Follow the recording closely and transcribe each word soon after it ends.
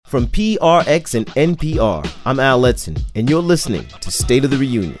From PRX and NPR, I'm Al Letson, and you're listening to State of the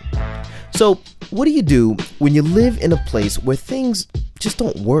Reunion. So, what do you do when you live in a place where things just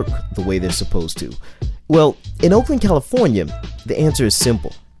don't work the way they're supposed to? Well, in Oakland, California, the answer is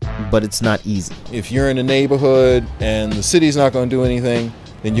simple, but it's not easy. If you're in a neighborhood and the city's not going to do anything,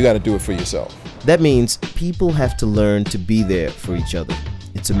 then you got to do it for yourself. That means people have to learn to be there for each other.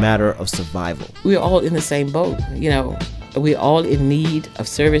 It's a matter of survival. We're all in the same boat, We're all in need of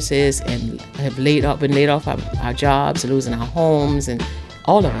services and have been laid off our jobs, losing our homes, and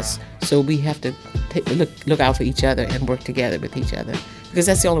all of us. So we have to look out for each other and work together with each other, because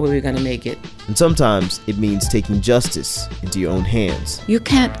that's the only way we're going to make it. And sometimes it means taking justice into your own hands. You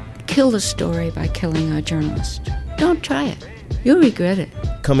can't kill the story by killing a journalist. Don't try it. You'll regret it.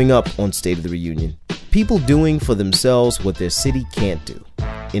 Coming up on State of the Reunion, people doing for themselves what their city can't do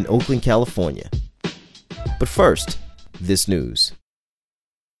in Oakland, California. But first, this news.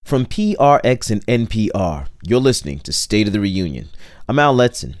 From PRX and NPR, you're listening to State of the Reunion. I'm Al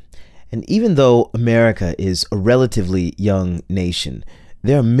Letson, and even though America is a relatively young nation,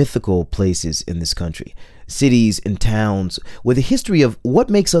 there are mythical places in this country, cities and towns where the history of what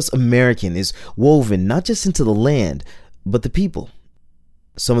makes us American is woven not just into the land, but the people.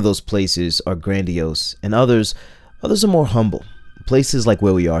 Some of those places are grandiose, and others are more humble. Places like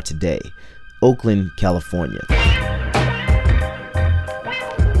where we are today, Oakland, California.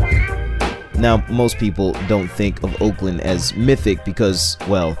 Now, most people don't think of Oakland as mythic because,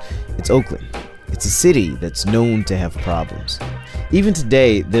 well, it's Oakland. It's a city that's known to have problems. Even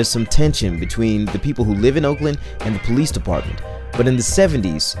today, there's some tension between the people who live in Oakland and the police department. But in the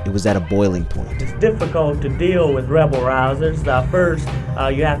 70s, it was at a boiling point. It's difficult to deal with rebel rousers. First,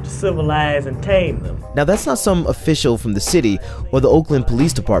 you have to civilize and tame them. Now, that's not some official from the city or the Oakland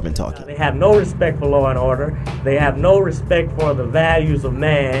Police Department talking. They have no respect for law and order. They have no respect for the values of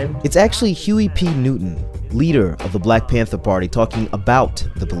man. It's actually Huey P. Newton, leader of the Black Panther Party, talking about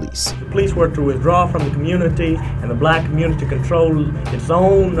the police. The police were to withdraw from the community, and the black community control its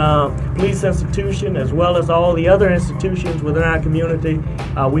own police institution as well as all the other institutions within our community.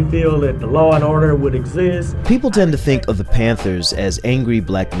 We feel that the law and order would exist. People tend to think of the Panthers as angry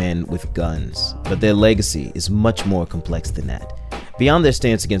black men with guns, but their legacy is much more complex than that. Beyond their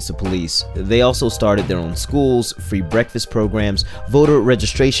stance against the police, they also started their own schools, free breakfast programs, voter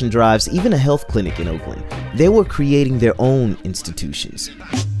registration drives, even a health clinic in Oakland. They were creating their own institutions.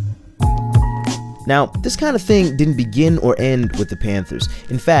 Now, this kind of thing didn't begin or end with the Panthers.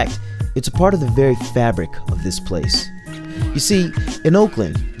 In fact, it's a part of the very fabric of this place. You see, in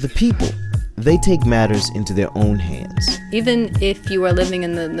Oakland, the people, they take matters into their own hands. Even if you are living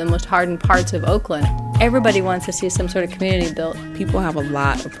in the most hardened parts of Oakland, everybody wants to see some sort of community built. People have a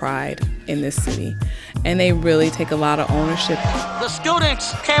lot of pride in this city, and they really take a lot of ownership. The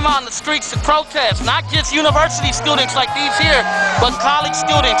students came out in the streets to protest, not just university students like these here, but college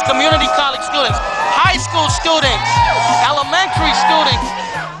students, community college students, high school students, elementary students.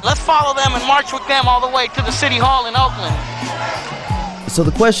 Let's follow them and march with them all the way to the city hall in Oakland. So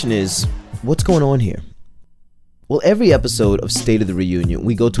the question is, what's going on here? Well, every episode of State of the Reunion,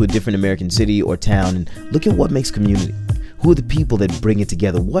 we go to a different American city or town and look at what makes community. Who are the people that bring it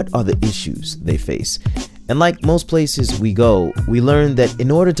together? What are the issues they face? And like most places we go, we learn that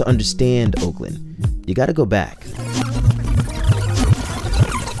in order to understand Oakland, you gotta go back.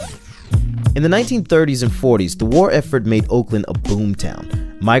 In the 1930s and 40s, the war effort made Oakland a boom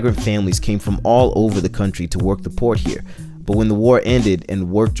town. Migrant families came from all over the country to work the port here. But when the war ended and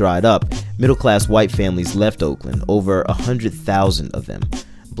work dried up, middle-class white families left Oakland, over 100,000 of them.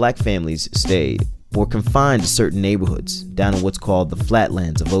 Black families stayed, were confined to certain neighborhoods down in what's called the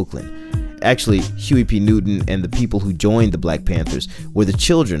flatlands of Oakland. Actually, Huey P. Newton and the people who joined the Black Panthers were the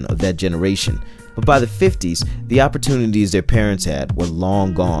children of that generation. But by the 50s, the opportunities their parents had were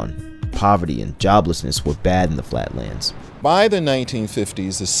long gone. Poverty and joblessness were bad in the flatlands. By the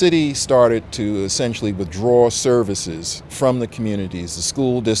 1950s, the city started to essentially withdraw services from the communities. The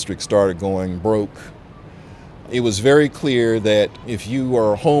school district started going broke. It was very clear that if you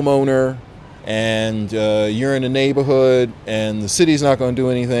are a homeowner and you're in a neighborhood and the city's not going to do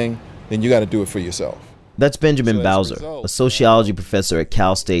anything, then you got to do it for yourself. That's Benjamin Bowser, a sociology professor at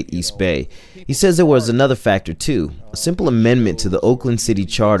Cal State East Bay. He says there was another factor too, a simple amendment to the Oakland City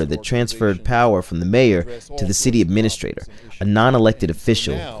Charter that transferred power from the mayor to the city administrator, a non-elected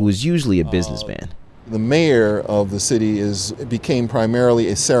official who is usually a businessman. The mayor of the city became primarily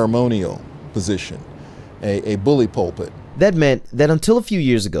a ceremonial position, a bully pulpit. That meant that until a few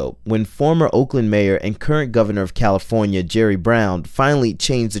years ago, when former Oakland mayor and current governor of California, Jerry Brown, finally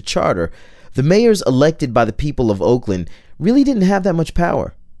changed the charter, the mayors elected by the people of Oakland really didn't have that much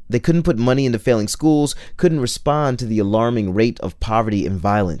power. They couldn't put money into failing schools, couldn't respond to the alarming rate of poverty and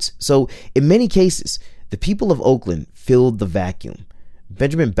violence. So, in many cases, the people of Oakland filled the vacuum.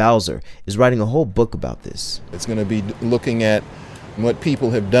 Benjamin Bowser is writing a whole book about this. It's going to be looking at what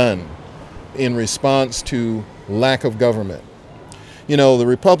people have done in response to lack of government. You know, the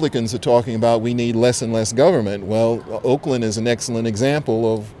Republicans are talking about we need less and less government. Well, Oakland is an excellent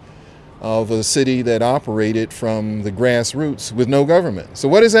example of a city that operated from the grassroots with no government. So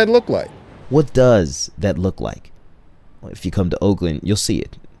what does that look like? What does that look like? Well, if you come to Oakland, you'll see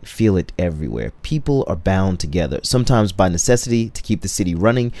it, feel it everywhere. People are bound together, sometimes by necessity to keep the city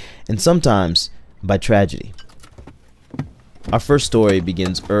running, and sometimes by tragedy. Our first story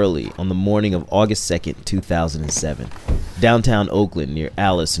begins early on the morning of August 2nd, 2007, downtown Oakland near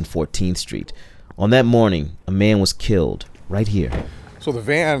Alice and 14th Street. On that morning, a man was killed right here. So the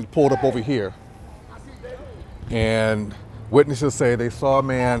van pulled up over here, and witnesses say they saw a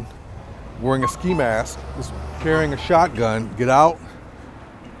man wearing a ski mask, just carrying a shotgun, get out,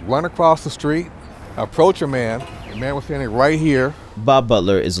 run across the street, approach a man. The man was standing right here. Bob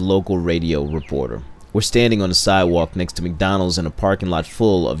Butler is a local radio reporter. We're standing on a sidewalk next to McDonald's in a parking lot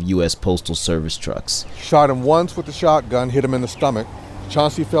full of U.S. Postal Service trucks. Shot him once with the shotgun, hit him in the stomach.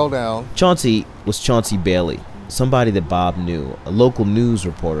 Chauncey fell down. Chauncey was Chauncey Bailey, somebody that Bob knew, a local news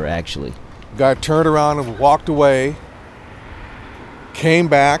reporter actually. Guy turned around and walked away, came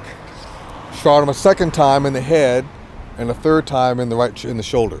back, shot him a second time in the head, and a third time in the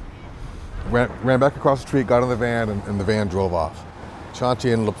shoulder. Ran back across the street, got in the van, and the van drove off.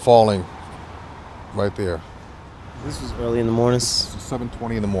 Chauncey ended up falling right there. This was early in the morning?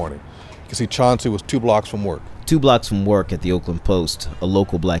 7:20 in the morning. You can see Chauncey was 2 blocks from work. 2 blocks from work at the Oakland Post, a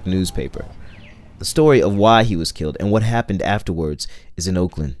local black newspaper. The story of why he was killed and what happened afterwards is an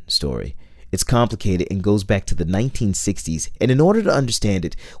Oakland story. It's complicated and goes back to the 1960s, and in order to understand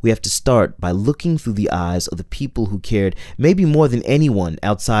it, we have to start by looking through the eyes of the people who cared maybe more than anyone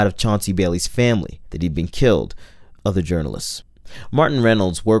outside of Chauncey Bailey's family that he'd been killed, other journalists. Martin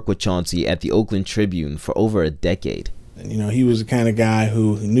Reynolds worked with Chauncey at the Oakland Tribune for over a decade. You know, he was the kind of guy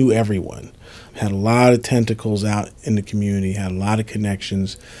who knew everyone, had a lot of tentacles out in the community, had a lot of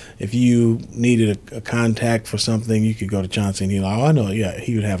connections. If you needed a contact for something, you could go to Chauncey and he'd like, oh, I know, yeah,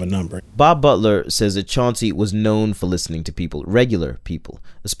 he would have a number. Bob Butler says that Chauncey was known for listening to people, regular people,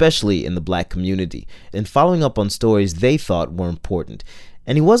 especially in the black community, and following up on stories they thought were important.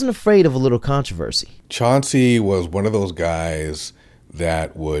 And he wasn't afraid of a little controversy. Chauncey was one of those guys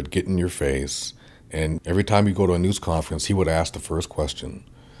that would get in your face, and every time you go to a news conference, he would ask the first question,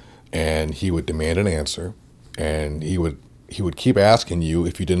 and he would demand an answer, and he would keep asking you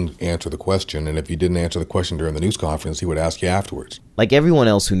if you didn't answer the question, and if you didn't answer the question during the news conference, he would ask you afterwards. Like everyone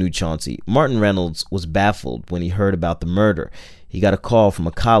else who knew Chauncey, Martin Reynolds was baffled when he heard about the murder. He got a call from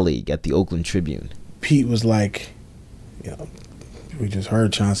a colleague at the Oakland Tribune. Pete was like, you know, we just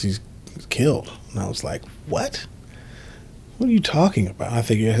heard Chauncey's killed. And I was like, what? What are you talking about? I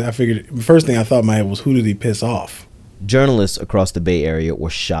figured the first thing I thought in my head was, who did he piss off? Journalists across the Bay Area were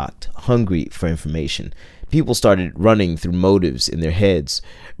shocked, hungry for information. People started running through motives in their heads.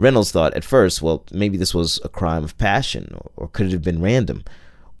 Reynolds thought at first, well, maybe this was a crime of passion, or could it have been random,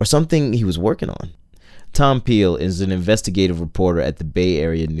 or something he was working on. Tom Peel is an investigative reporter at the Bay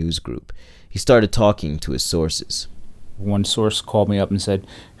Area News Group. He started talking to his sources. One source called me up and said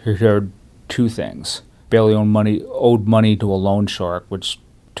he heard 2 things. Bailey owed money to a loan shark, which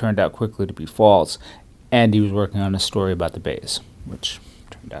turned out quickly to be false, and he was working on a story about the Bays, which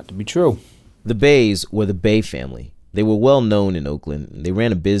turned out to be true. The Bays were the Bay family. They were well known in Oakland. They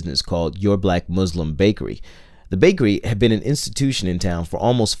ran a business called Your Black Muslim Bakery. The bakery had been an institution in town for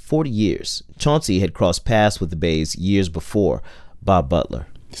almost 40 years. Chauncey had crossed paths with the Bays years before Bob Butler.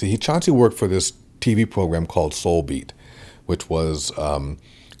 See, Chauncey worked for this TV program called Soul Beat, which was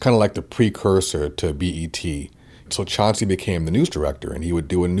kind of like the precursor to BET. So Chauncey became the news director, and he would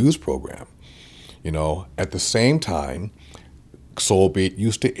do a news program. You know, at the same time, Soul Beat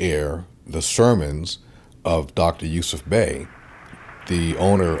used to air the sermons of Dr. Yusuf Bey, the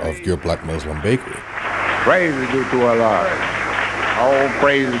owner of Your Black Muslim Bakery. Praise is due to Allah. All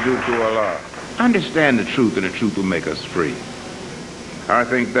praise is due to Allah. Understand the truth, and the truth will make us free. I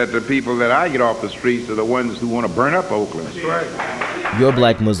think that the people that I get off the streets are the ones who want to burn up Oakland. That's right. Your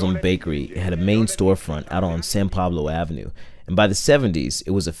Black Muslim Bakery had a main storefront out on San Pablo Avenue, and by the 70s,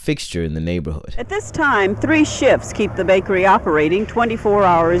 it was a fixture in the neighborhood. At this time, 3 shifts keep the bakery operating 24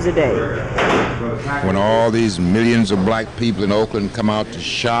 hours a day. When all these millions of black people in Oakland come out to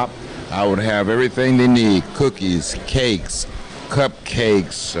shop, I would have everything they need: cookies, cakes,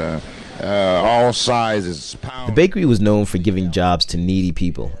 cupcakes, all sizes. The bakery was known for giving jobs to needy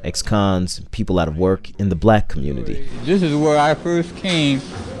people, ex-cons, people out of work in the black community. This is where I first came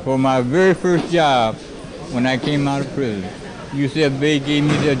for my very first job when I came out of prison. UCF Bay gave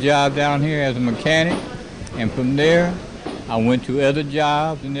me the job down here as a mechanic, and from there I went to other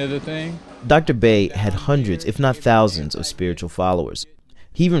jobs and other things. Dr. Bay had hundreds, if not thousands, of spiritual followers.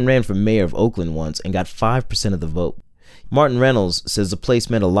 He even ran for mayor of Oakland once and got 5% of the vote. Martin Reynolds says the place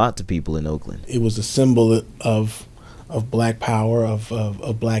meant a lot to people in Oakland. It was a symbol of black power,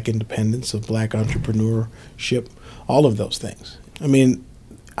 of black independence, of black entrepreneurship, all of those things. I mean,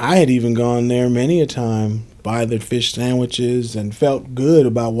 I had even gone there many a time, buy their fish sandwiches, and felt good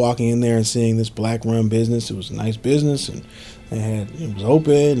about walking in there and seeing this black-run business. It was a nice business, and it was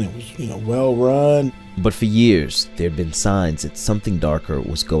open, it was well run. But for years, there had been signs that something darker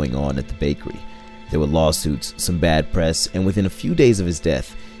was going on at the bakery. There were lawsuits, some bad press, and within a few days of his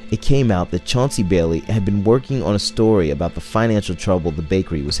death, it came out that Chauncey Bailey had been working on a story about the financial trouble the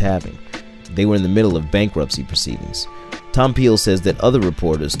bakery was having. They were in the middle of bankruptcy proceedings. Tom Peel says that other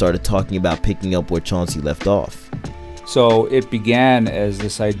reporters started talking about picking up where Chauncey left off. So it began as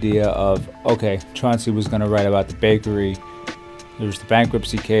this idea of, okay, Chauncey was going to write about the bakery. There's the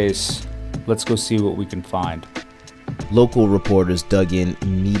bankruptcy case. Let's go see what we can find. Local reporters dug in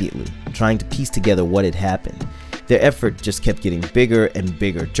immediately, trying to piece together what had happened. Their effort just kept getting bigger and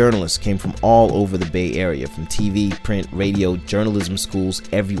bigger. Journalists came from all over the Bay Area, from TV, print, radio, journalism schools,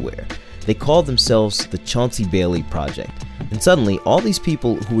 everywhere. They called themselves the Chauncey Bailey Project. And suddenly, all these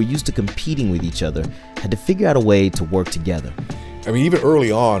people who were used to competing with each other had to figure out a way to work together. I mean, even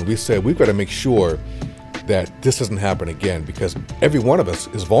early on, we said we've got to make sure that this doesn't happen again, because every one of us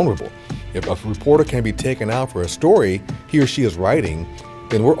is vulnerable. If a reporter can be taken out for a story he or she is writing,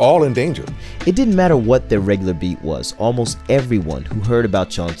 then we're all in danger. It didn't matter what their regular beat was. Almost everyone who heard about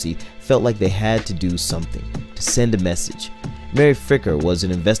Chauncey felt like they had to do something, to send a message. Mary Fricker was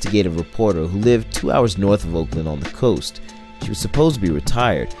an investigative reporter who lived 2 hours north of Oakland on the coast. She was supposed to be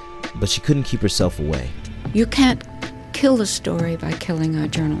retired, but she couldn't keep herself away. You can't kill a story by killing a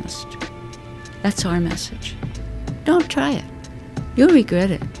journalist. That's our message. Don't try it. You'll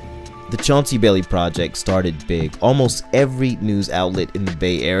regret it. The Chauncey Bailey Project started big. Almost every news outlet in the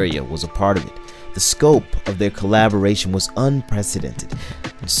Bay Area was a part of it. The scope of their collaboration was unprecedented,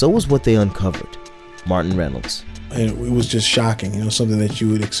 and so was what they uncovered. Martin Reynolds. And it was just shocking, something that you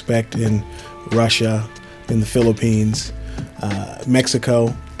would expect in Russia, in the Philippines,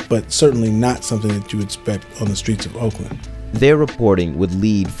 Mexico, but certainly not something that you would expect on the streets of Oakland. Their reporting would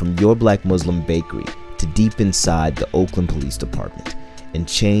lead from Your Black Muslim Bakery to deep inside the Oakland Police Department and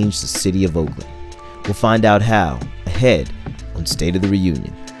change the city of Oakland. We'll find out how ahead on State of the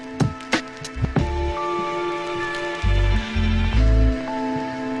Reunion.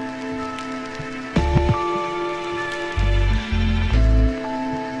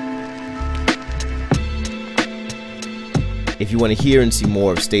 If you want to hear and see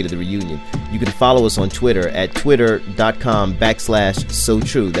more of State of the Reunion, you can follow us on Twitter at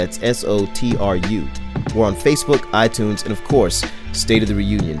twitter.com/SoTrue. That's SOTRU. We're on Facebook, iTunes, and of course,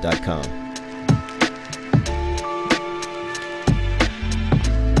 stateofthereunion.com.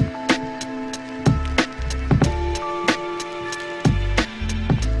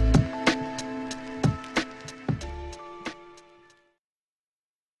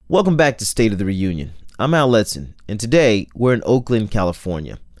 Welcome back to State of the Reunion. I'm Al Letson, and today we're in Oakland,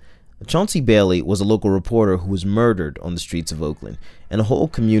 California. Chauncey Bailey was a local reporter who was murdered on the streets of Oakland, and a whole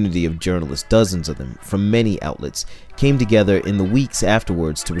community of journalists, dozens of them, from many outlets, came together in the weeks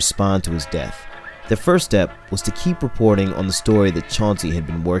afterwards to respond to his death. Their first step was to keep reporting on the story that Chauncey had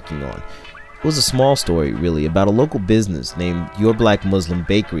been working on. It was a small story, really, about a local business named Your Black Muslim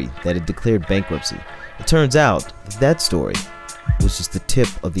Bakery that had declared bankruptcy. It turns out that story was just the tip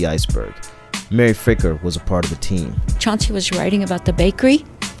of the iceberg. Mary Fricker was a part of the team. Chauncey was writing about the bakery.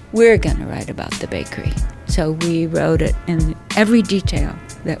 We're going to write about the bakery. So we wrote it in every detail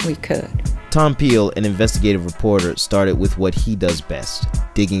that we could. Tom Peel, an investigative reporter, started with what he does best,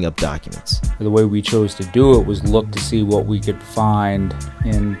 digging up documents. The way we chose to do it was look to see what we could find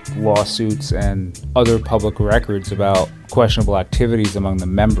in lawsuits and other public records about questionable activities among the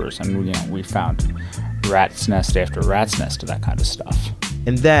members. And we found rat's nest after rat's nest of that kind of stuff.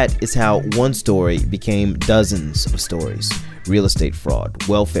 And that is how one story became dozens of stories. Real estate fraud,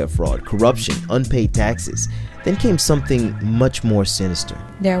 welfare fraud, corruption, unpaid taxes. Then came something much more sinister.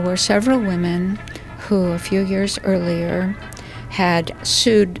 There were several women who a few years earlier had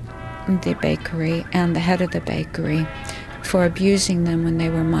sued the bakery and the head of the bakery for abusing them when they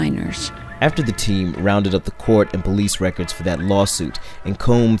were minors. After the team rounded up the court and police records for that lawsuit and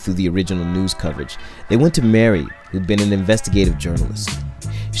combed through the original news coverage, they went to Mary, who'd been an investigative journalist.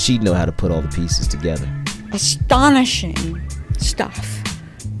 She'd know how to put all the pieces together. Astonishing stuff.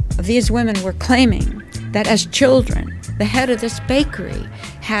 These women were claiming that as children, the head of this bakery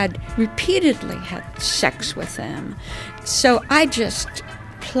had repeatedly had sex with them. So I just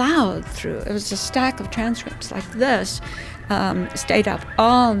plowed through. It was a stack of transcripts like this. Stayed up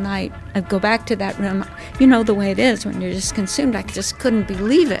all night. I'd go back to that room. You know the way it is when you're just consumed. I just couldn't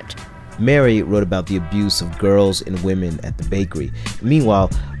believe it. Mary wrote about the abuse of girls and women at the bakery.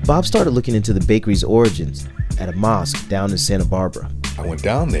 Meanwhile, Bob started looking into the bakery's origins at a mosque down in Santa Barbara. I went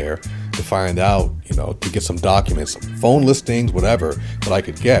down there to find out, to get some documents, some phone listings, whatever, that I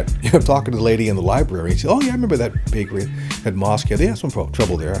could get. I'm talking to the lady in the library. She said, "Oh, yeah, I remember that bakery, that mosque. Yeah, they had some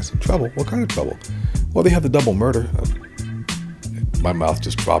trouble there." I said, "Trouble? What kind of trouble?" "Well, they have the double murder." My mouth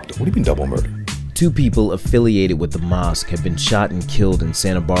just dropped. "What do you mean double murder?" 2 people affiliated with the mosque had been shot and killed in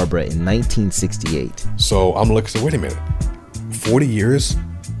Santa Barbara in 1968. So I'm looking, so wait a minute. 40 years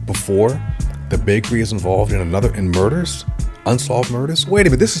before, the bakery is involved in murders? Unsolved murders? Wait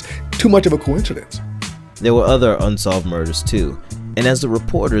a minute, this is too much of a coincidence. There were other unsolved murders too, and as the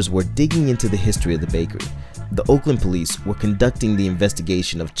reporters were digging into the history of the bakery, the Oakland police were conducting the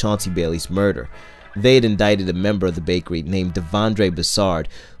investigation of Chauncey Bailey's murder. They had indicted a member of the bakery named Devondre Bessard,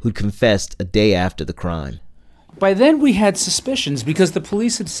 who'd confessed a day after the crime. By then we had suspicions because the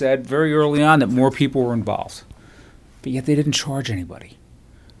police had said very early on that more people were involved. But yet they didn't charge anybody.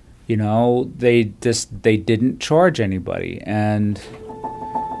 They didn't charge anybody, and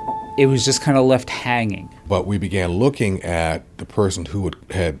it was just kind of left hanging. But we began looking at the person who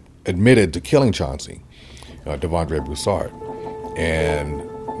had admitted to killing Chauncey, Devondre Bessard, and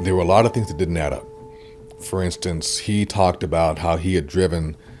there were a lot of things that didn't add up. For instance, he talked about how he had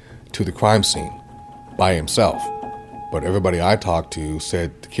driven to the crime scene by himself, but everybody I talked to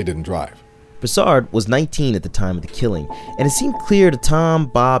said the kid didn't drive. Bessard was 19 at the time of the killing, and it seemed clear to Tom,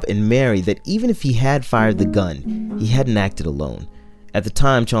 Bob, and Mary that even if he had fired the gun, he hadn't acted alone. At the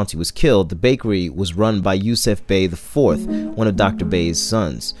time Chauncey was killed, the bakery was run by Yusuf Bey IV, one of Dr. Bey's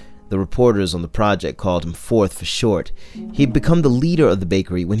sons. The reporters on the project called him Fourth for short. He'd become the leader of the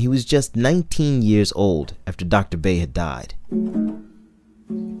bakery when he was just 19 years old after Dr. Bey had died.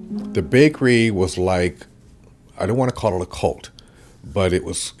 The bakery was like, I don't want to call it a cult, but it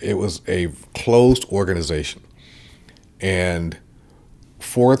was a closed organization. And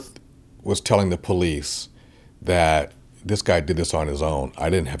Fourth was telling the police that this guy did this on his own. I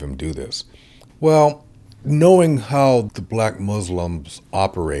didn't have him do this. Well, knowing how the black Muslims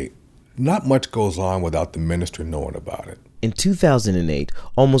operate, not much goes on without the minister knowing about it. In 2008,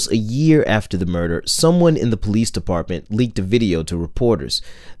 almost a year after the murder, someone in the police department leaked a video to reporters.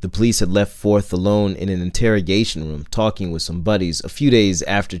 The police had left Fourth alone in an interrogation room talking with some buddies a few days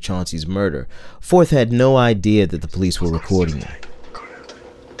after Chauncey's murder. Fourth had no idea that the police were recording him.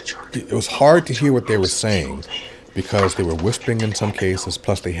 It was hard to hear what they were saying because they were whispering in some cases,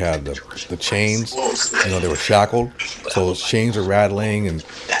 plus they had the chains, they were shackled, so those chains are rattling. And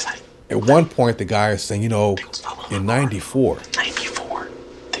at one point, the guy is saying, in 94.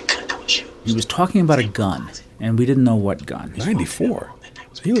 He was talking about a gun, and we didn't know what gun. 94?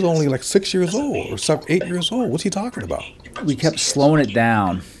 So he was only like 6 years old or 8 years old. What's he talking about? We kept slowing it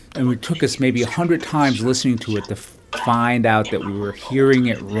down, and it took us maybe 100 times listening to it to find out that we were hearing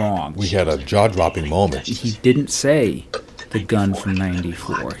it wrong. We had a jaw-dropping moment. He didn't say the gun from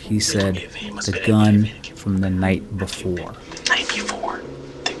 94. He said the gun from the night before.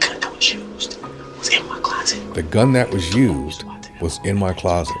 The gun that was used was in my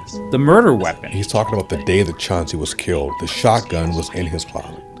closet. The murder weapon. He's talking about the day that Chauncey was killed. The shotgun was in his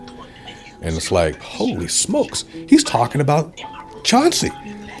closet. And it's like, holy smokes, he's talking about Chauncey.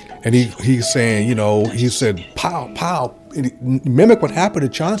 And he's saying, he said, pow, pow. Mimic what happened to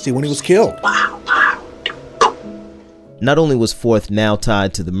Chauncey when he was killed. Not only was Fourth now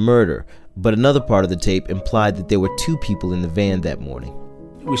tied to the murder, but another part of the tape implied that there were 2 people in the van that morning.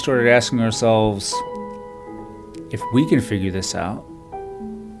 We started asking ourselves, if we can figure this out,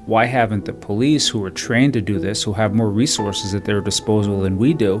 why haven't the police, who are trained to do this, who have more resources at their disposal than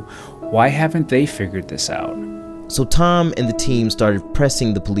we do, why haven't they figured this out? So Tom and the team started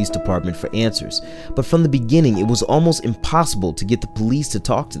pressing the police department for answers, but from the beginning it was almost impossible to get the police to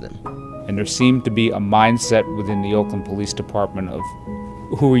talk to them. And there seemed to be a mindset within the Oakland Police Department of,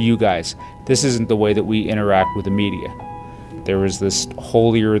 who are you guys? This isn't the way that we interact with the media. There was this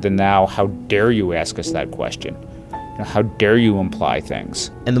holier than thou, how dare you ask us that question? How dare you imply things?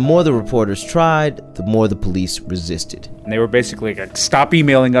 And the more the reporters tried, the more the police resisted. And they were basically like, stop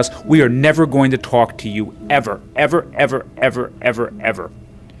emailing us. We are never going to talk to you ever, ever, ever, ever, ever, ever.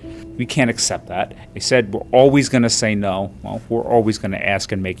 We can't accept that. They said, we're always going to say no. Well, we're always going to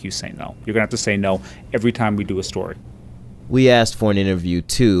ask and make you say no. You're going to have to say no every time we do a story. We asked for an interview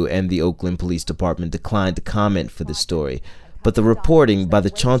too, and the Oakland Police Department declined to comment for this story. But the reporting by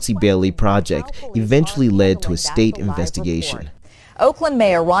the Chauncey Bailey Project eventually led to a state investigation. Oakland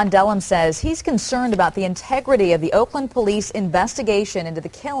Mayor Ron Dellum says he's concerned about the integrity of the Oakland police investigation into the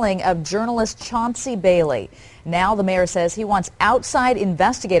killing of journalist Chauncey Bailey. Now the mayor says he wants outside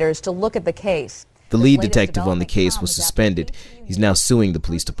investigators to look at the case. The lead detective on the case was suspended. He's now suing the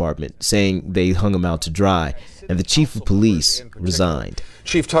police department, saying they hung him out to dry, and the chief of police resigned.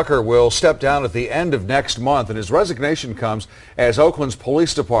 Chief Tucker will step down at the end of next month, and his resignation comes as Oakland's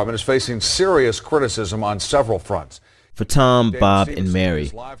police department is facing serious criticism on several fronts. For Tom, Bob, and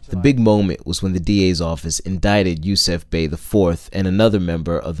Mary, the big moment was when the DA's office indicted Yusef Bey IV and another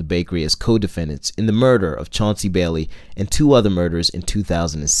member of the bakery as co-defendants in the murder of Chauncey Bailey and 2 other murders in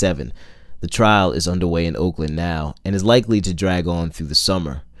 2007. The trial is underway in Oakland now and is likely to drag on through the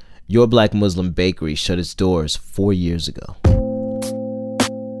summer. Your Black Muslim Bakery shut its doors 4 years ago.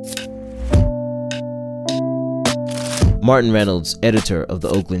 Martin Reynolds, editor of the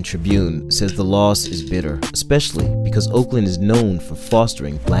Oakland Tribune, says the loss is bitter, especially because Oakland is known for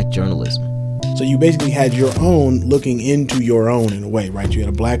fostering black journalism. So you basically had your own looking into your own in a way, right? You had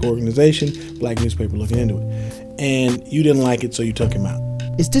a black organization, black newspaper looking into it. And you didn't like it, so you took him out.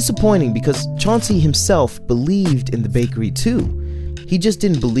 It's disappointing because Chauncey himself believed in the bakery too. He just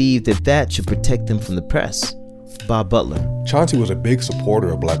didn't believe that should protect them from the press. Bob Butler. Chauncey was a big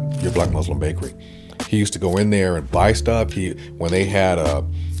supporter of Your Black Muslim Bakery. He used to go in there and buy stuff. When they had a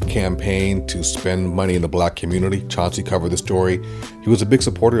campaign to spend money in the black community, Chauncey covered the story. He was a big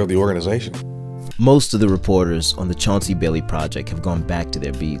supporter of the organization. Most of the reporters on the Chauncey Bailey Project have gone back to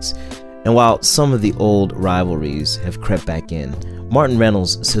their beats. And while some of the old rivalries have crept back in, Martin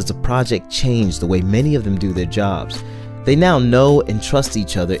Reynolds says the project changed the way many of them do their jobs. They now know and trust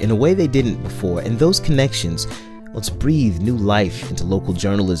each other in a way they didn't before, and those connections, let's breathe new life into local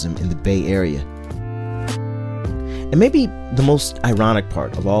journalism in the Bay Area. And maybe the most ironic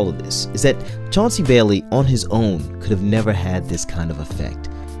part of all of this is that Chauncey Bailey on his own could have never had this kind of effect.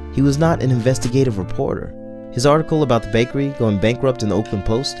 He was not an investigative reporter. His article about the bakery going bankrupt in the Oakland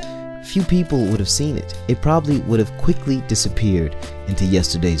Post, few people would have seen it. It probably would have quickly disappeared into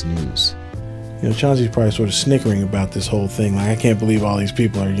yesterday's news. You know, Chauncey's probably sort of snickering about this whole thing. Like, I can't believe all these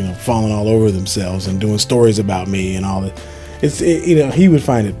people are, falling all over themselves and doing stories about me and all that. He would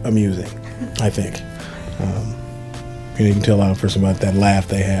find it amusing, I think. You can tell a person about that laugh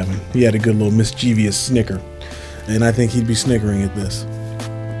they have. And he had a good little mischievous snicker. And I think he'd be snickering at this.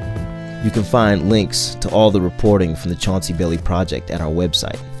 You can find links to all the reporting from the Chauncey Bailey Project at our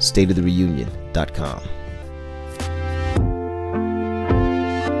website, stateofthereunion.com.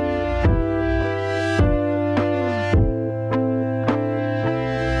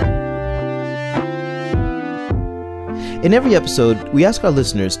 In every episode, we ask our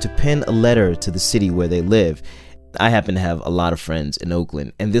listeners to pen a letter to the city where they live. I happen to have a lot of friends in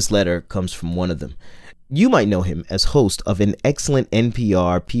Oakland, and this letter comes from one of them. You might know him as host of an excellent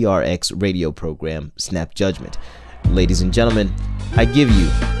NPR PRX radio program, Snap Judgment. Ladies and gentlemen, I give you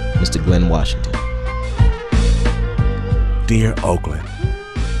Mr. Glenn Washington. Dear Oakland,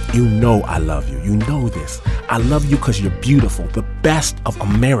 you know I love you. You know this. I love you because you're beautiful, the best of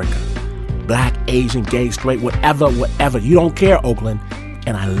America. Black, Asian, gay, straight, whatever. You don't care, Oakland,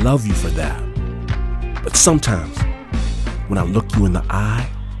 and I love you for that. But sometimes, when I look you in the eye,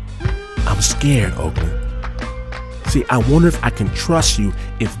 I'm scared, Oakland. See, I wonder if I can trust you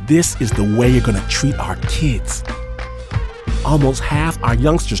if this is the way you're gonna treat our kids. Almost half our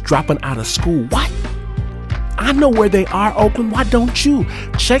youngsters dropping out of school. What? I know where they are, Oakland. Why don't you?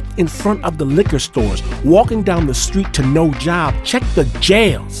 Check in front of the liquor stores, walking down the street to no job. Check the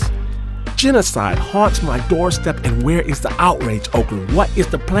jails. Genocide haunts my doorstep, and where is the outrage, Oakland? What is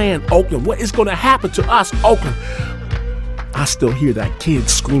the plan, Oakland? What is going to happen to us, Oakland? I still hear that kid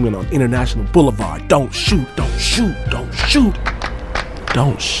screaming on International Boulevard, don't shoot, don't shoot, don't shoot.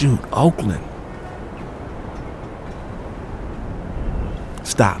 Don't shoot, Oakland.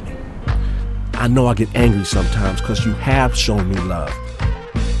 Stop me. I know I get angry sometimes because you have shown me love.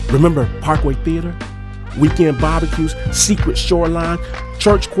 Remember Parkway Theater? Weekend barbecues, secret shoreline,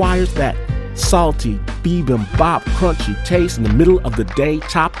 church choirs, that salty bibimbap crunchy taste in the middle of the day,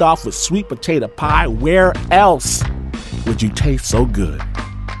 topped off with sweet potato pie. Where else would you taste so good?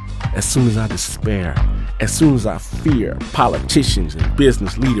 As soon as I despair As soon as I fear politicians and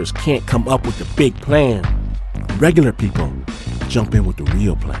business leaders can't come up with a big plan, regular people jump in with the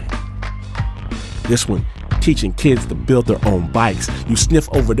real plan. This one, teaching kids to build their own bikes. You sniff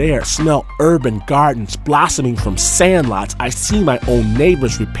over there, smell urban gardens blossoming from sandlots. I see my own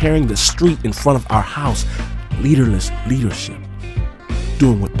neighbors repairing the street in front of our house. Leaderless leadership,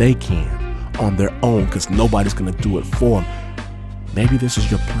 doing what they can on their own because nobody's going to do it for them. Maybe this is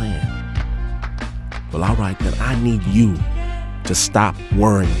your plan. Well, all right, then I need you to stop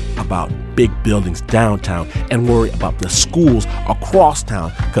worrying about big buildings downtown and worry about the schools across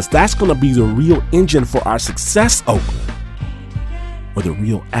town, because that's going to be the real engine for our success, Oakland, or the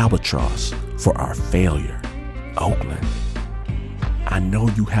real albatross for our failure, Oakland. I know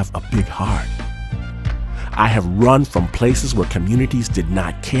you have a big heart. I have run from places where communities did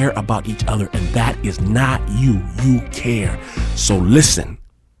not care about each other, and that is not you. You care. So listen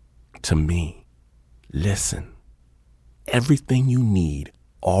to me. Listen. Everything you need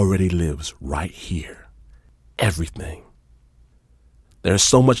already lives right here. Everything. There's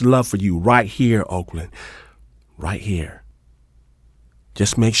so much love for you right here, Oakland. Right here.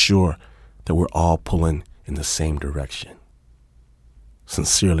 Just make sure that we're all pulling in the same direction.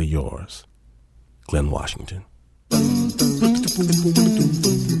 Sincerely yours, Glenn Washington.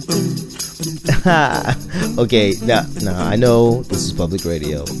 Okay, now I know this is public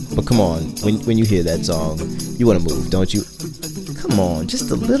radio, but come on, when you hear that song, you want to move, don't you? Come on, just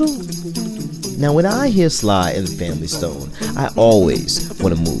a little. Now, when I hear Sly and the Family Stone, I always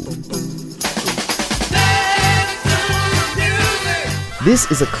want to move. This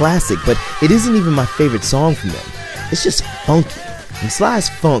is a classic, but it isn't even my favorite song from them. It's just funky. And Sly's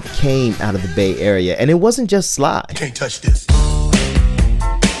funk came out of the Bay Area, and it wasn't just Sly. Can't touch this.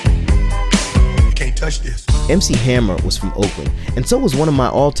 Can't touch this. MC Hammer was from Oakland, and so was one of my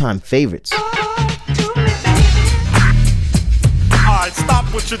all-time favorites. Alright, stop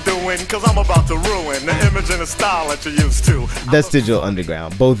what you're doing, cause I'm about to ruin the image and the style that you're used to. That's Digital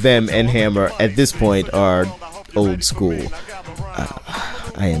Underground. Both them and Hammer at this point are old school.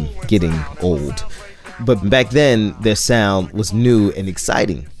 I am getting old. But back then, their sound was new and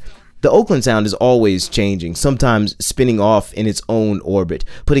exciting. The Oakland sound is always changing, sometimes spinning off in its own orbit,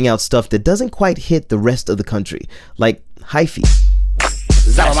 putting out stuff that doesn't quite hit the rest of the country, like hyphy.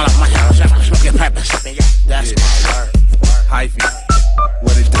 That's my word. Hyphy.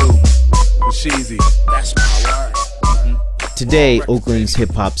 What it do? Sheezy. That's my word. Today, Oakland's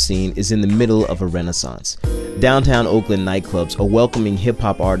hip-hop scene is in the middle of a renaissance. Downtown Oakland nightclubs are welcoming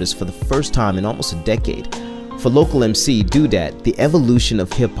hip-hop artists for the first time in almost a decade. For local MC Doodat, the evolution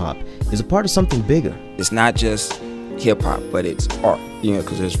of hip-hop is a part of something bigger. It's not just hip-hop, but it's art,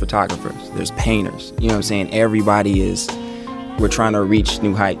 because there's photographers, there's painters, what I'm saying? We're trying to reach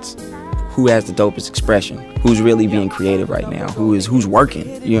new heights. Who has the dopest expression? Who's really being creative right now? Who's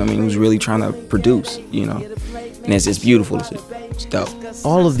working? Who's really trying to produce, And it's beautiful to see. It's dope.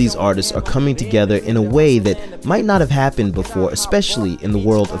 All of these artists are coming together in a way that might not have happened before, especially in the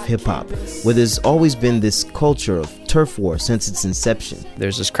world of hip-hop, where there's always been this culture of turf war since its inception.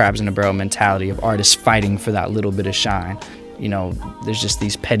 There's this crabs in a barrel mentality of artists fighting for that little bit of shine. There's just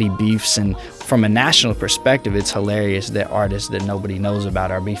these petty beefs, and from a national perspective, it's hilarious that artists that nobody knows about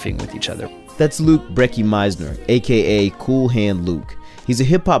are beefing with each other. That's Luke Brecky Meisner, aka Cool Hand Luke. He's a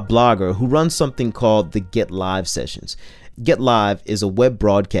hip-hop blogger who runs something called the Get Live Sessions. Get Live is a web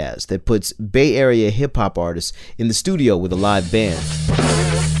broadcast that puts Bay Area hip-hop artists in the studio with a live band.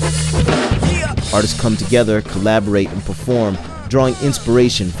 Artists come together, collaborate, and perform, drawing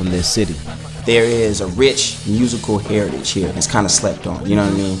inspiration from their city. There is a rich musical heritage here. It's kind of slept on, you know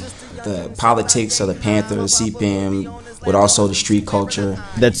what I mean? The politics of the Panthers seep in, with also the street culture.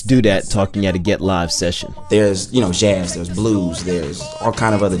 That's Doodat talking at a Get Live session. There's, jazz, there's blues, there's all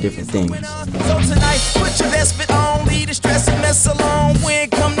kind of other different things. So tonight, put your best fit on, leave the stress and mess alone. We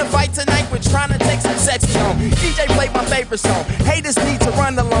ain't come to fight tonight, we're trying to take some sexy home. DJ played my favorite song. Haters need to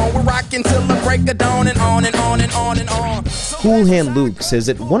run along. We're rocking till the break of dawn and on and on and on and on. Cool Hand Luke says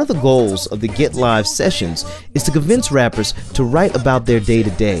that one of the goals of the Get Live sessions is to convince rappers to write about their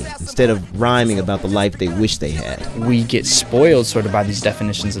day-to-day instead of rhyming about the life they wish they had. We get spoiled sort of by these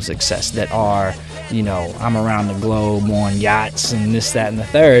definitions of success that are, I'm around the globe on yachts and this, that, and the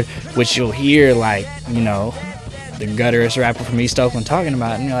third, which you'll hear the gutterist rapper from East Oakland talking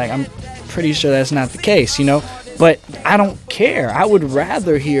about, and you're like, I'm pretty sure that's not the case, but I don't care. I would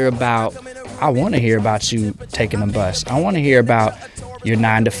rather I want to hear about you taking a bus. I want to hear about your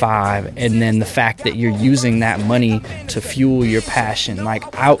 9 to 5, and then the fact that you're using that money to fuel your passion.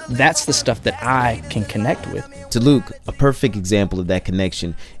 That's the stuff that I can connect with. To Luke, a perfect example of that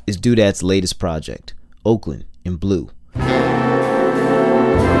connection is Doodat's latest project, Oakland in Blue. The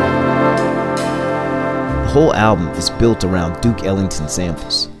whole album is built around Duke Ellington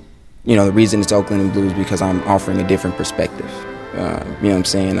samples. You know, the reason it's Oakland in Blue is because I'm offering a different perspective. You know what I'm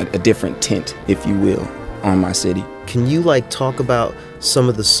saying? A different tint, if you will, on my city. Can you talk about some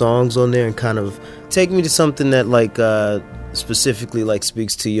of the songs on there and kind of take me to something that specifically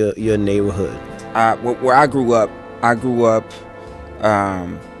speaks to your neighborhood? Where I grew up,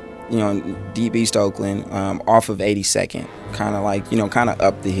 in deep East Oakland, off of 82nd, kind of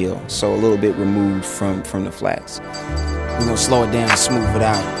up the hill, so a little bit removed from the flats. We're gonna slow it down and smooth it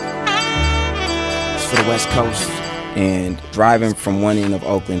out. It's for the West Coast. And driving from one end of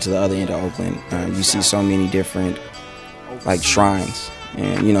Oakland to the other end of Oakland, you see so many different shrines,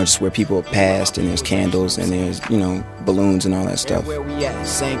 and just where people have passed, and there's candles, and there's balloons and all that stuff. Where we at?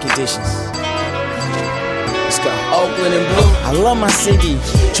 Same conditions. Let's go. Oakland in Blue. I love my city,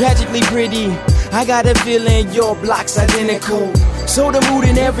 tragically pretty. I got a feeling your block's identical. So the mood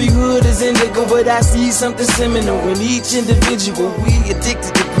in every hood is indigo, but I see something seminal in each individual. We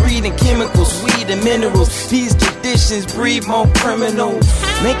addicted to breeding chemicals, weed and minerals. These traditions breed more criminals,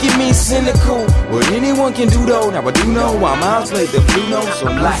 making me cynical. What anyone can do though, now I do know I'm out like the blue note, so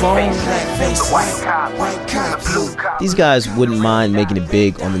black faces, white cops. These guys wouldn't mind making it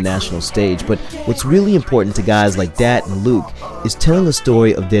big on the national stage, but what's really important to guys like Dat and Luke is telling a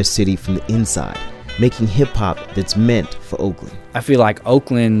story of their city from the inside, making hip-hop that's meant for Oakland. I feel like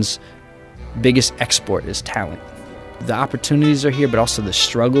Oakland's biggest export is talent. The opportunities are here, but also the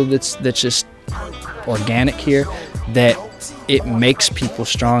struggle that's just organic here, that it makes people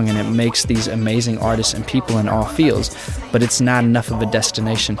strong and it makes these amazing artists and people in all fields, but it's not enough of a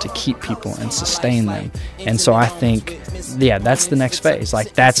destination to keep people and sustain them. And so I think, that's the next phase.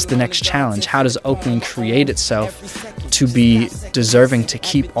 That's the next challenge. How does Oakland create itself to be deserving to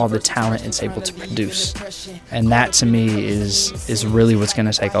keep all the talent it's able to produce? And that to me is really what's going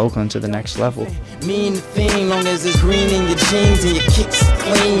to take Oakland to the next level. Mean thing, long as it's green in your jeans and your kicks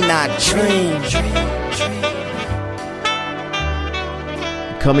clean, I dream.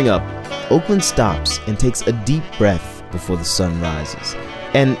 Coming up, Oakland stops and takes a deep breath before the sun rises.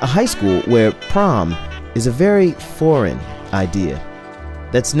 And a high school where prom is a very foreign idea.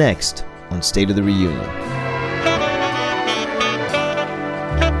 That's next on State of the Reunion.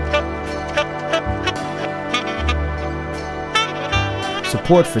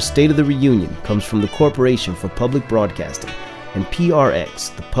 Support for State of the Reunion comes from the Corporation for Public Broadcasting and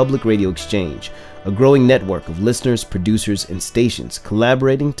PRX, the Public Radio Exchange, a growing network of listeners, producers, and stations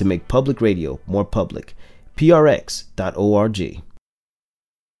collaborating to make public radio more public. PRX.org.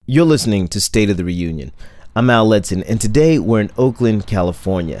 You're listening to State of the Reunion. I'm Al Letson, and today we're in Oakland,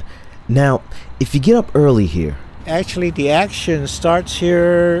 California. Now, if you get up early here... Actually, the action starts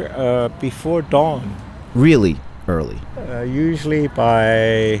here before dawn. Really early. Usually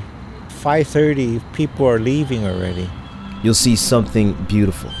by 5:30, people are leaving already. You'll see something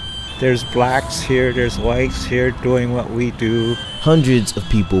beautiful. There's blacks here, there's whites here doing what we do. Hundreds of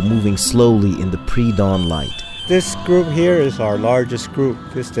people moving slowly in the pre-dawn light. This group here is our largest group.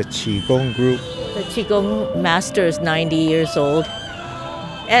 This is the Qigong group. The Qigong master is 90 years old,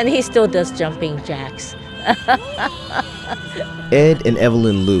 and he still does jumping jacks. Ed and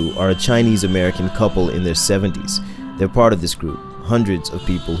Evelyn Liu are a Chinese-American couple in their 70s. They're part of this group, hundreds of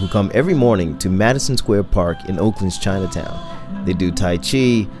people who come every morning to Madison Square Park in Oakland's Chinatown. They do Tai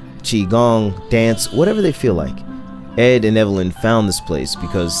Chi, Qigong, dance, whatever they feel like. Ed and Evelyn found this place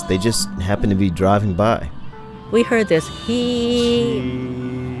because they just happened to be driving by. We heard this, Qi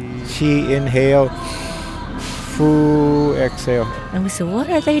inhale, Fu exhale. And we said, what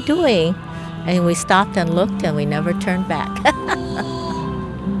are they doing? And we stopped and looked and we never turned back.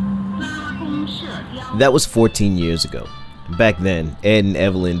 That was 14 years ago. Back then, Ed and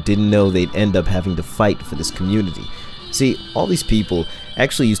Evelyn didn't know they'd end up having to fight for this community. See, all these people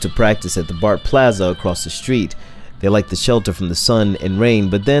actually used to practice at the BART Plaza across the street. They liked the shelter from the sun and rain,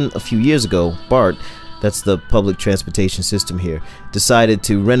 but then a few years ago, BART, that's the public transportation system here, decided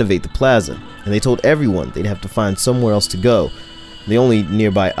to renovate the plaza, and they told everyone they'd have to find somewhere else to go. The only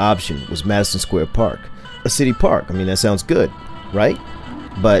nearby option was Madison Square Park. A city park, that sounds good, right?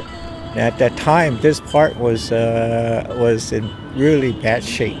 But at that time, this park was in really bad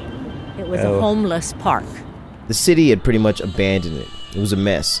shape. It was a homeless park. The city had pretty much abandoned it. It was a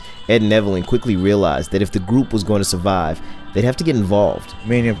mess. Ed and Evelyn quickly realized that if the group was going to survive, they'd have to get involved.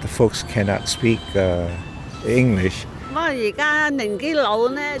 Many of the folks cannot speak English.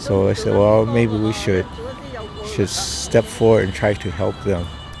 So I said, well, maybe we should step forward and try to help them.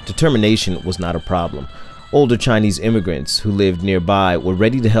 Determination was not a problem. Older Chinese immigrants who lived nearby were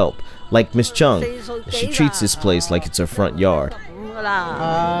ready to help, like Miss Chung. She treats this place like it's her front yard.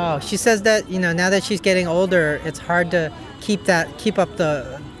 Oh, she says that, now that she's getting older, it's hard to keep up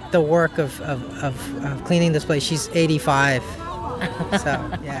the work of cleaning this place. She's 85.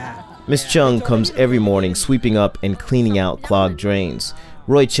 So, yeah. Miss Chung comes every morning sweeping up and cleaning out clogged drains.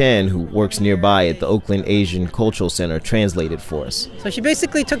 Roy Chan, who works nearby at the Oakland Asian Cultural Center, translated for us. So she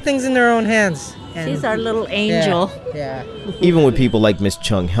basically took things in her own hands. She's our little angel. Yeah. Even with people like Miss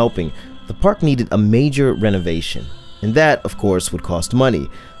Chung helping, the park needed a major renovation. And that, of course, would cost money.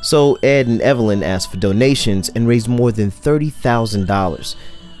 So Ed and Evelyn asked for donations and raised more than $30,000.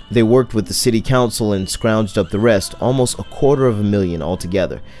 They worked with the city council and scrounged up the rest, almost $250,000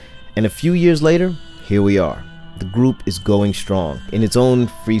 altogether. And a few years later, here we are. The group is going strong in its own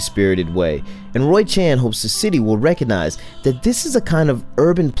free-spirited way. And Roy Chan hopes the city will recognize that this is a kind of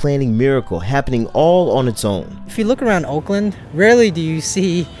urban planning miracle happening all on its own. If you look around Oakland, rarely do you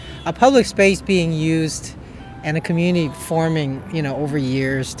see a public space being used and a community forming, over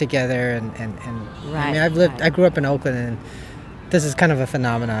years together. And right, I mean, I grew up in Oakland, and this is kind of a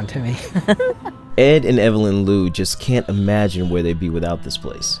phenomenon to me. Ed and Evelyn Liu just can't imagine where they'd be without this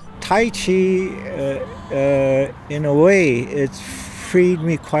place. Tai Chi, in a way, it's freed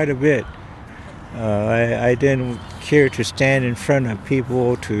me quite a bit. I didn't care to stand in front of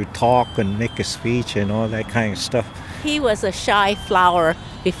people to talk and make a speech and all that kind of stuff. He was a shy flower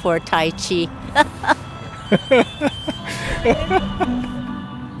before Tai Chi.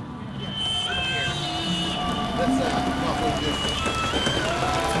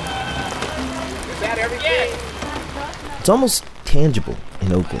 It's almost tangible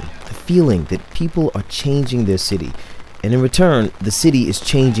in Oakland, the feeling that people are changing their city, and in return, the city is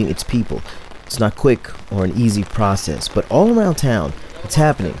changing its people. It's not quick or an easy process, but all around town, it's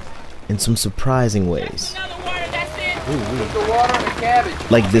happening in some surprising ways.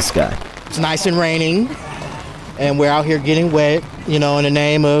 Like this guy. It's nice and raining, and we're out here getting wet, in the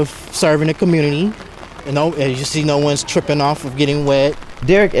name of serving the community. As you see, no one's tripping off of getting wet.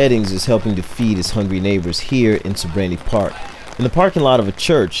 Derek Eddings is helping to feed his hungry neighbors here in Sobranie Park, in the parking lot of a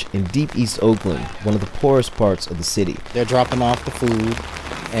church in deep East Oakland, one of the poorest parts of the city. They're dropping off the food,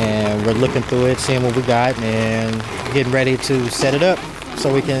 and we're looking through it, seeing what we got, and getting ready to set it up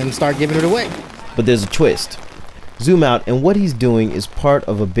so we can start giving it away. But there's a twist. Zoom out, and what he's doing is part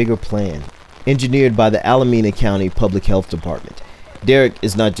of a bigger plan, engineered by the Alameda County Public Health Department. Derek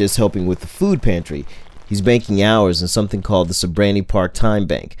is not just helping with the food pantry, he's banking hours in something called the Sobranie Park Time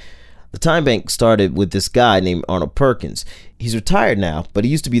Bank. The Time Bank started with this guy named Arnold Perkins. He's retired now, but he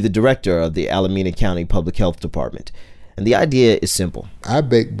used to be the director of the Alameda County Public Health Department. And the idea is simple. I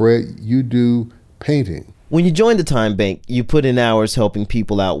bake bread, you do painting. When you join the Time Bank, you put in hours helping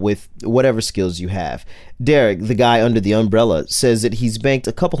people out with whatever skills you have. Derek, the guy under the umbrella, says that he's banked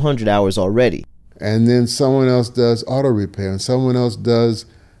a couple hundred hours already. And then someone else does auto repair, and someone else does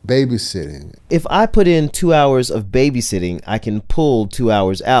babysitting. If I put in 2 hours of babysitting, I can pull 2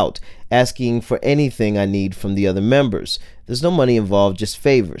 hours out, asking for anything I need from the other members. There's no money involved, just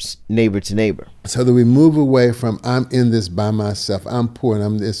favors, neighbor to neighbor. So that we move away from I'm in this by myself, I'm poor and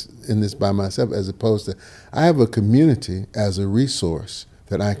I'm in this by myself, as opposed to I have a community as a resource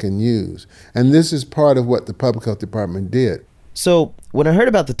that I can use. And this is part of what the Public Health Department did. So when I heard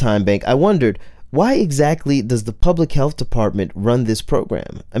about the Time Bank, I wondered, why exactly does the Public Health Department run this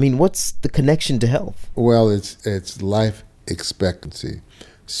program? I mean, what's the connection to health? Well, it's life expectancy.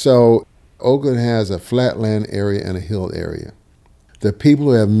 So Oakland has a flatland area and a hill area. The people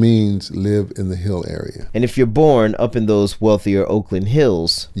who have means live in the hill area. And if you're born up in those wealthier Oakland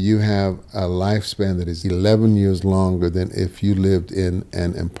hills, you have a lifespan that is 11 years longer than if you lived in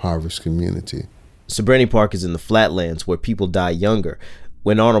an impoverished community. Sobranie Park is in the flatlands where people die younger.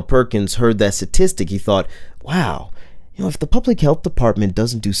 When Arnold Perkins heard that statistic, he thought, wow, if the Public Health Department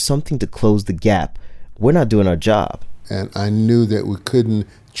doesn't do something to close the gap, we're not doing our job. And I knew that we couldn't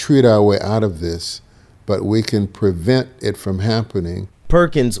treat our way out of this, but we can prevent it from happening.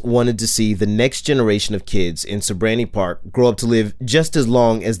 Perkins wanted to see the next generation of kids in Sobranie Park grow up to live just as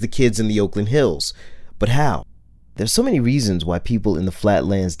long as the kids in the Oakland Hills. But how? There's so many reasons why people in the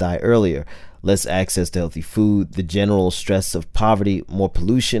flatlands die earlier. Less access to healthy food, the general stress of poverty, more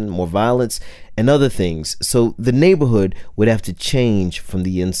pollution, more violence, and other things. So the neighborhood would have to change from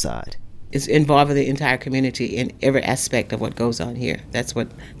the inside. It's involving the entire community in every aspect of what goes on here. That's what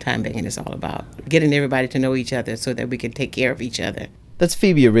time banking is all about. Getting everybody to know each other so that we can take care of each other. That's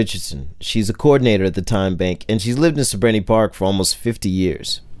Phoebe Richardson. She's a coordinator at the Time Bank, and she's lived in Sobranie Park for almost 50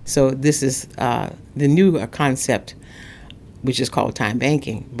 years. So this is the new concept, which is called time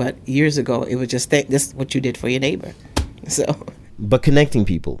banking. But years ago, it was just this is what you did for your neighbor. So But connecting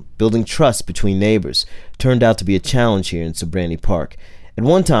people, building trust between neighbors, turned out to be a challenge here in Sobranie Park. At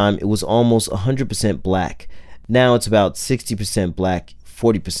one time, it was almost 100% black. Now it's about 60% black,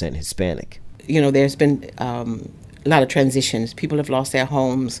 40% Hispanic. You know, there's been a lot of transitions. People have lost their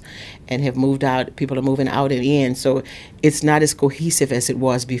homes and have moved out. People are moving out and in, so it's not as cohesive as it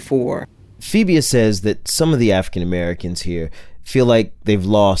was before. Phoebia says that some of the African Americans here feel like they've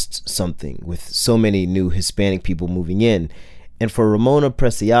lost something with so many new Hispanic people moving in. And for Ramona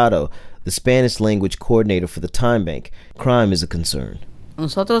Preciado, the Spanish language coordinator for the Time Bank, crime is a concern.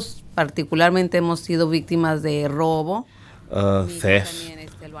 Nosotros particularmente hemos sido víctimas de robo. Theft.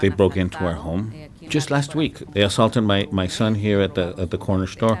 They broke into our home. Just last week, they assaulted my son here at the corner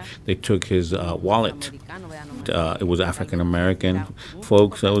store. They took his wallet. It was African American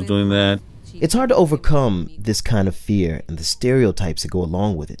folks that was doing that. It's hard to overcome this kind of fear and the stereotypes that go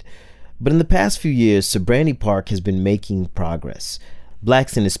along with it. But in the past few years, Sobranie Park has been making progress.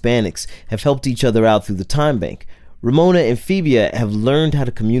 Blacks and Hispanics have helped each other out through the Time Bank. Ramona and Phoebia have learned how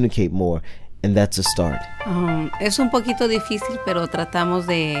to communicate more, and that's a start. Es un poquito difícil, pero tratamos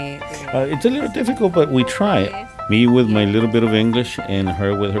de... It's a little difficult, but we try. Me with my little bit of English and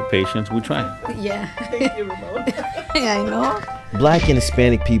her with her patience, we try. Yeah. Thank you, Ramona. I know. Black and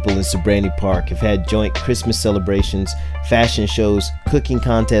Hispanic people in Sobranie Park have had joint Christmas celebrations, fashion shows, cooking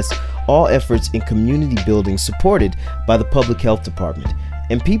contests, all efforts in community building supported by the Public Health Department.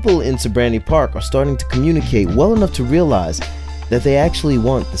 And people in Sobranie Park are starting to communicate well enough to realize that they actually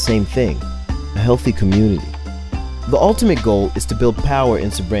want the same thing, a healthy community. The ultimate goal is to build power in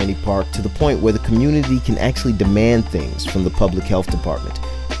Sobranie Park to the point where the community can actually demand things from the Public Health Department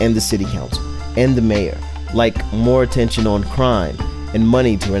and the City Council and the mayor, like more attention on crime and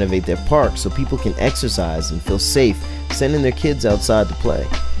money to renovate their park so people can exercise and feel safe sending their kids outside to play.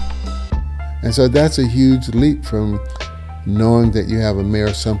 And so that's a huge leap from knowing that you have a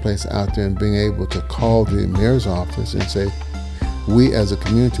mayor someplace out there and being able to call the mayor's office and say, we as a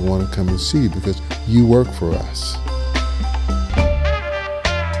community want to come and see you because you work for us.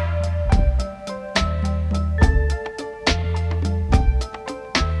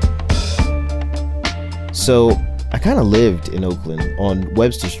 So I kind of lived in Oakland on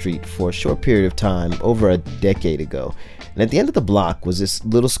Webster Street for a short period of time over a decade ago. And at the end of the block was this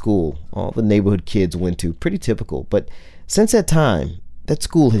little school all the neighborhood kids went to, pretty typical. But since that time, that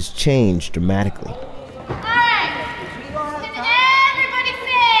school has changed dramatically. All right. Can everybody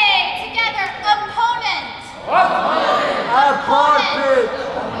say together, opponent? Opponent.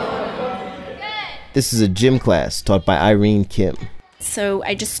 This is a gym class taught by Irene Kim. So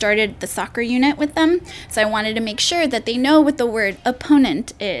I just started the soccer unit with them. So I wanted to make sure that they know what the word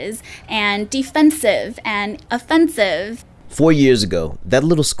opponent is, and defensive and offensive. 4 years ago, that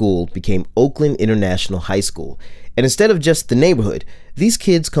little school became Oakland International High School. And instead of just the neighborhood, these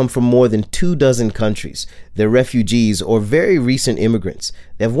kids come from more than 24 countries. They're refugees or very recent immigrants.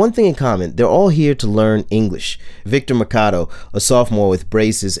 They have one thing in common. They're all here to learn English. Victor Mercado, a sophomore with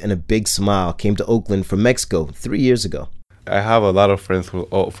braces and a big smile, came to Oakland from Mexico 3 years ago. I have a lot of friends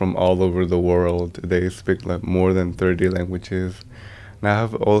from all over the world. They speak like more than 30 languages. And I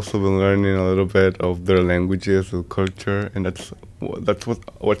have also been learning a little bit of their languages, their culture, and that's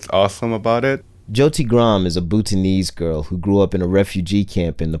what's awesome about it. Jyoti Gram is a Bhutanese girl who grew up in a refugee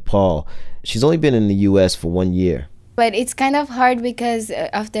camp in Nepal. She's only been in the U.S. for 1 year. But it's kind of hard because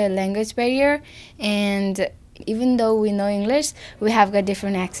of the language barrier, and even though we know English, we have got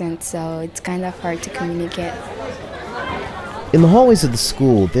different accents, so it's kind of hard to communicate. In the hallways of the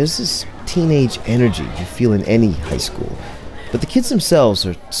school, there's this teenage energy you feel in any high school. But the kids themselves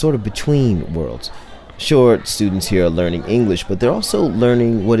are sort of between worlds. Sure, students here are learning English, but they're also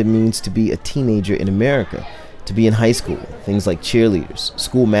learning what it means to be a teenager in America, to be in high school. Things like cheerleaders,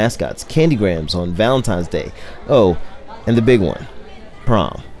 school mascots, candygrams on Valentine's Day. Oh, and the big one,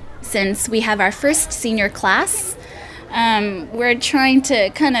 prom. Since we have our first senior class, we're trying to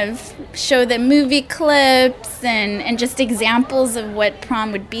kind of show them movie clips and just examples of what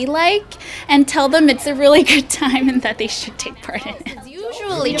prom would be like and tell them it's a really good time and that they should take part in it.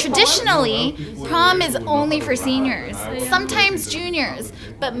 Traditionally, prom is only for seniors, sometimes juniors,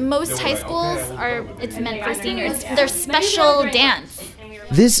 but most high schools it's meant for seniors. Their special dance.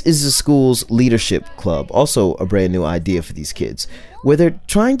 This is the school's leadership club, also a brand new idea for these kids, where they're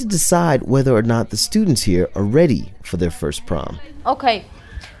trying to decide whether or not the students here are ready for their first prom. Okay,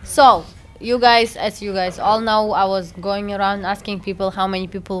 so you guys, as you guys all know, I was going around asking people how many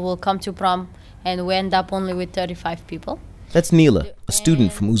people will come to prom, and we end up only with 35 people. That's Neela, a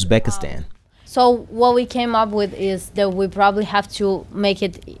student from Uzbekistan. So what we came up with is that we probably have to make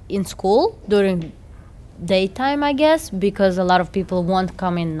it in school during daytime, I guess, because a lot of people won't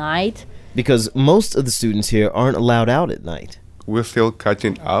come in night. Because most of the students here aren't allowed out at night. We're still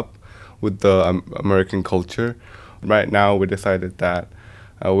catching up with the American culture. Right now, we decided that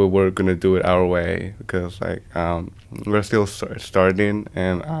we were going to do it our way because we're still starting,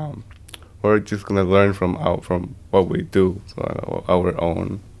 and we're just going to learn from what we do, our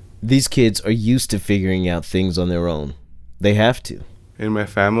own. These kids are used to figuring out things on their own. They have to. In my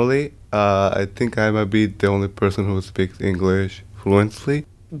family, I think I might be the only person who speaks English fluently.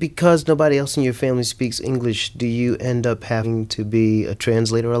 Because nobody else in your family speaks English, do you end up having to be a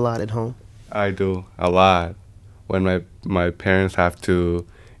translator a lot at home? I do, a lot. When my parents have to,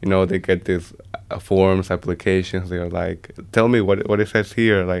 they get these forms, applications, they're like, tell me what it says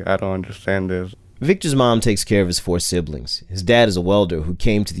here, like, I don't understand this. Victor's mom takes care of his 4 siblings. His dad is a welder who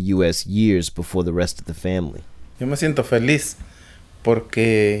came to the U.S. years before the rest of the family. Yo me siento feliz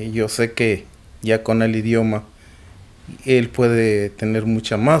porque yo sé que ya con el idioma él puede tener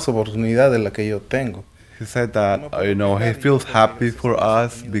mucha más oportunidad de la que yo tengo. He said that, he feels happy for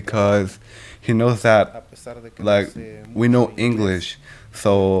us because he knows that, like, we know English,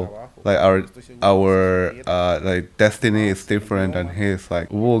 so like our destiny is different than his. Like,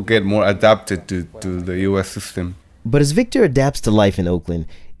 we'll get more adapted to the U.S. system. But as Victor adapts to life in Oakland,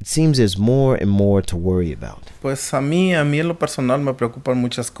 it seems there's more and more to worry about. Pues a mí en lo personal me preocupan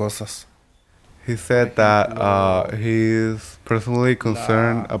muchas cosas. He said that he's personally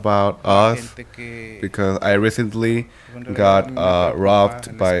concerned about us because I recently got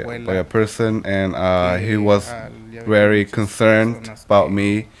robbed by a person, and he was very concerned about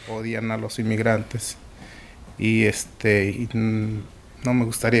me. Odian a los inmigrantes y no me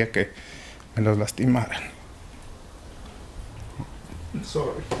gustaría que me los lastimaran.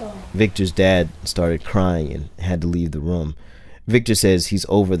 Sorry. Victor's dad started crying and had to leave the room. Victor says he's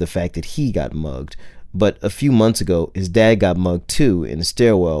over the fact that he got mugged, but a few months ago, his dad got mugged too in a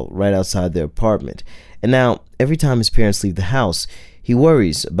stairwell right outside their apartment. And now, every time his parents leave the house, he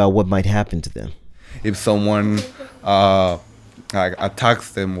worries about what might happen to them. If someone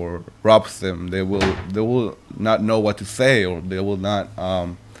attacks them or robs them, they will not know what to say, or they will not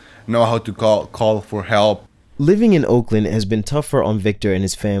know how to call for help. Living in Oakland has been tougher on Victor and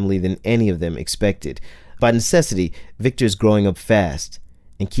his family than any of them expected. By necessity, Victor is growing up fast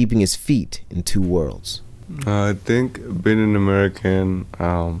and keeping his feet in 2 worlds. I think being an American,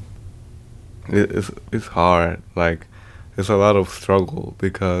 it's hard. Like, it's a lot of struggle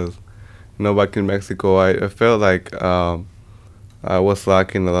because, back in Mexico, I felt like I was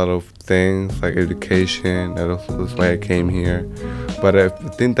lacking a lot of things, like education. That's why I came here. But I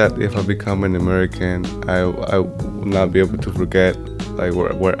think that if I become an American, I will not be able to forget like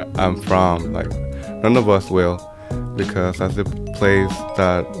where I'm from. Like, none of us will, because that's the place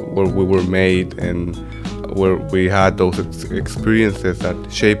where we were made and where we had those experiences that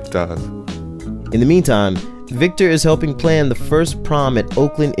shaped us. In the meantime, Victor is helping plan the first prom at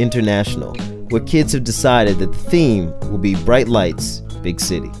Oakland International, where kids have decided that the theme will be Bright Lights, Big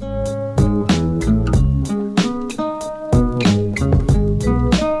City.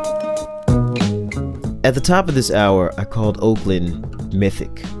 At the top of this hour, I called Oakland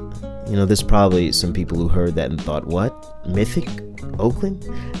mythic. There's probably some people who heard that and thought, what? Mythic? Oakland?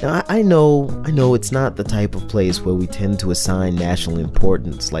 Now, I know it's not the type of place where we tend to assign national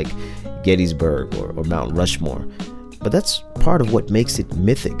importance like Gettysburg or Mount Rushmore, but that's part of what makes it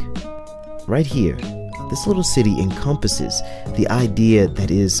mythic. Right here, this little city encompasses the idea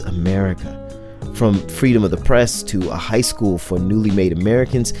that is America. From freedom of the press to a high school for newly made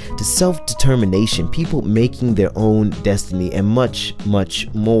Americans to self-determination, people making their own destiny, and much, much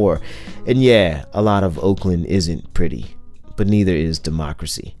more. And yeah, a lot of Oakland isn't pretty, but neither is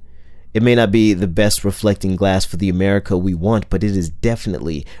democracy. It may not be the best reflecting glass for the America we want, but it is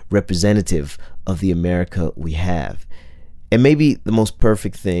definitely representative of the America we have. And maybe the most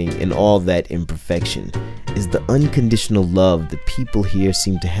perfect thing in all that imperfection is the unconditional love that people here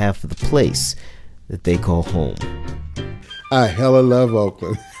seem to have for the place that they call home. I hella love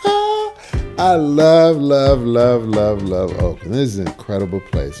Oakland. I love Oakland. This is an incredible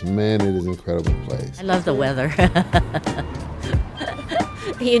place. Man, it is an incredible place. I love the weather.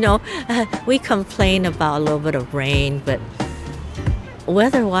 We complain about a little bit of rain, but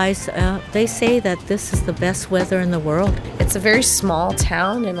weather-wise, they say that this is the best weather in the world. It's a very small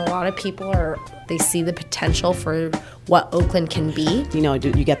town, and a lot of people they see the potential for what Oakland can be.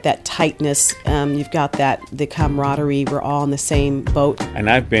 You get that tightness, you've got the camaraderie, we're all in the same boat. And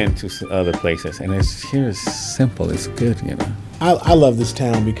I've been to other places, and here is simple, it's good, I love this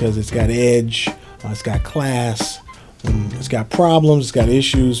town because it's got edge, it's got class, it's got problems, it's got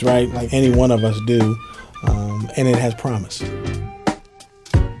issues, right, like any one of us do. and it has promise.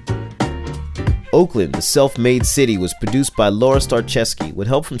 Oakland, the self-made city, was produced by Laura Starcheski with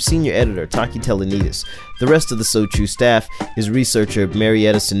help from senior editor Taki Telenides. The rest of the So True staff is researcher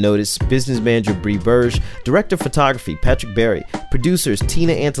Marietta Sinotis, business manager Bree Burge, director of photography Patrick Berry, producers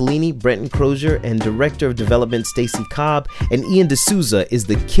Tina Antolini, Brenton Crozier, and director of development Stacey Cobb, and Ian D'Souza is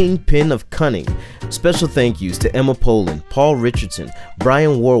the kingpin of cunning. Special thank yous to Emma Poland, Paul Richardson,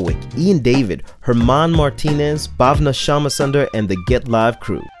 Brian Warwick, Ian David, Herman Martinez, Bhavna Shamasunder, and the Get Live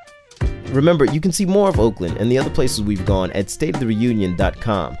crew. Remember, you can see more of Oakland and the other places we've gone at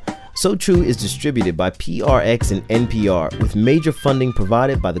stateofthereunion.com. So True is distributed by PRX and NPR with major funding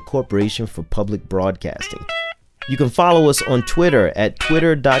provided by the Corporation for Public Broadcasting. You can follow us on Twitter at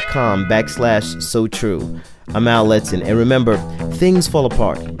twitter.com/So True. I'm Al Letson, and remember, things fall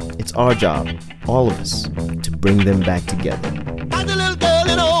apart. It's our job, all of us, to bring them back together. I'm the little girl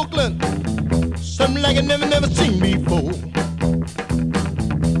in Oakland, something like I never seen before.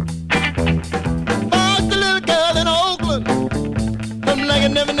 Like I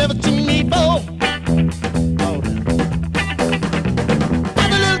never seen me before. I'm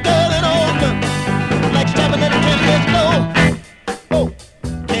a little girl in Oakland, like stopping at a candy store. Oh,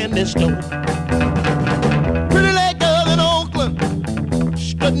 candy store. Pretty little girl in Oakland,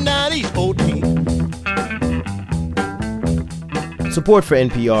 strutting out East 14. Support for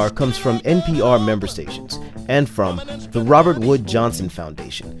NPR comes from NPR member stations and from the Robert Wood Johnson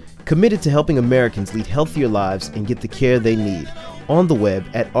Foundation, committed to helping Americans lead healthier lives and get the care they need. On the web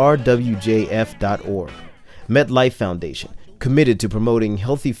at rwjf.org. MetLife Foundation, committed to promoting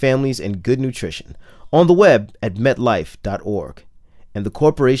healthy families and good nutrition. On the web at metlife.org. And the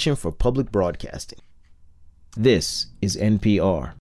Corporation for Public Broadcasting. This is NPR.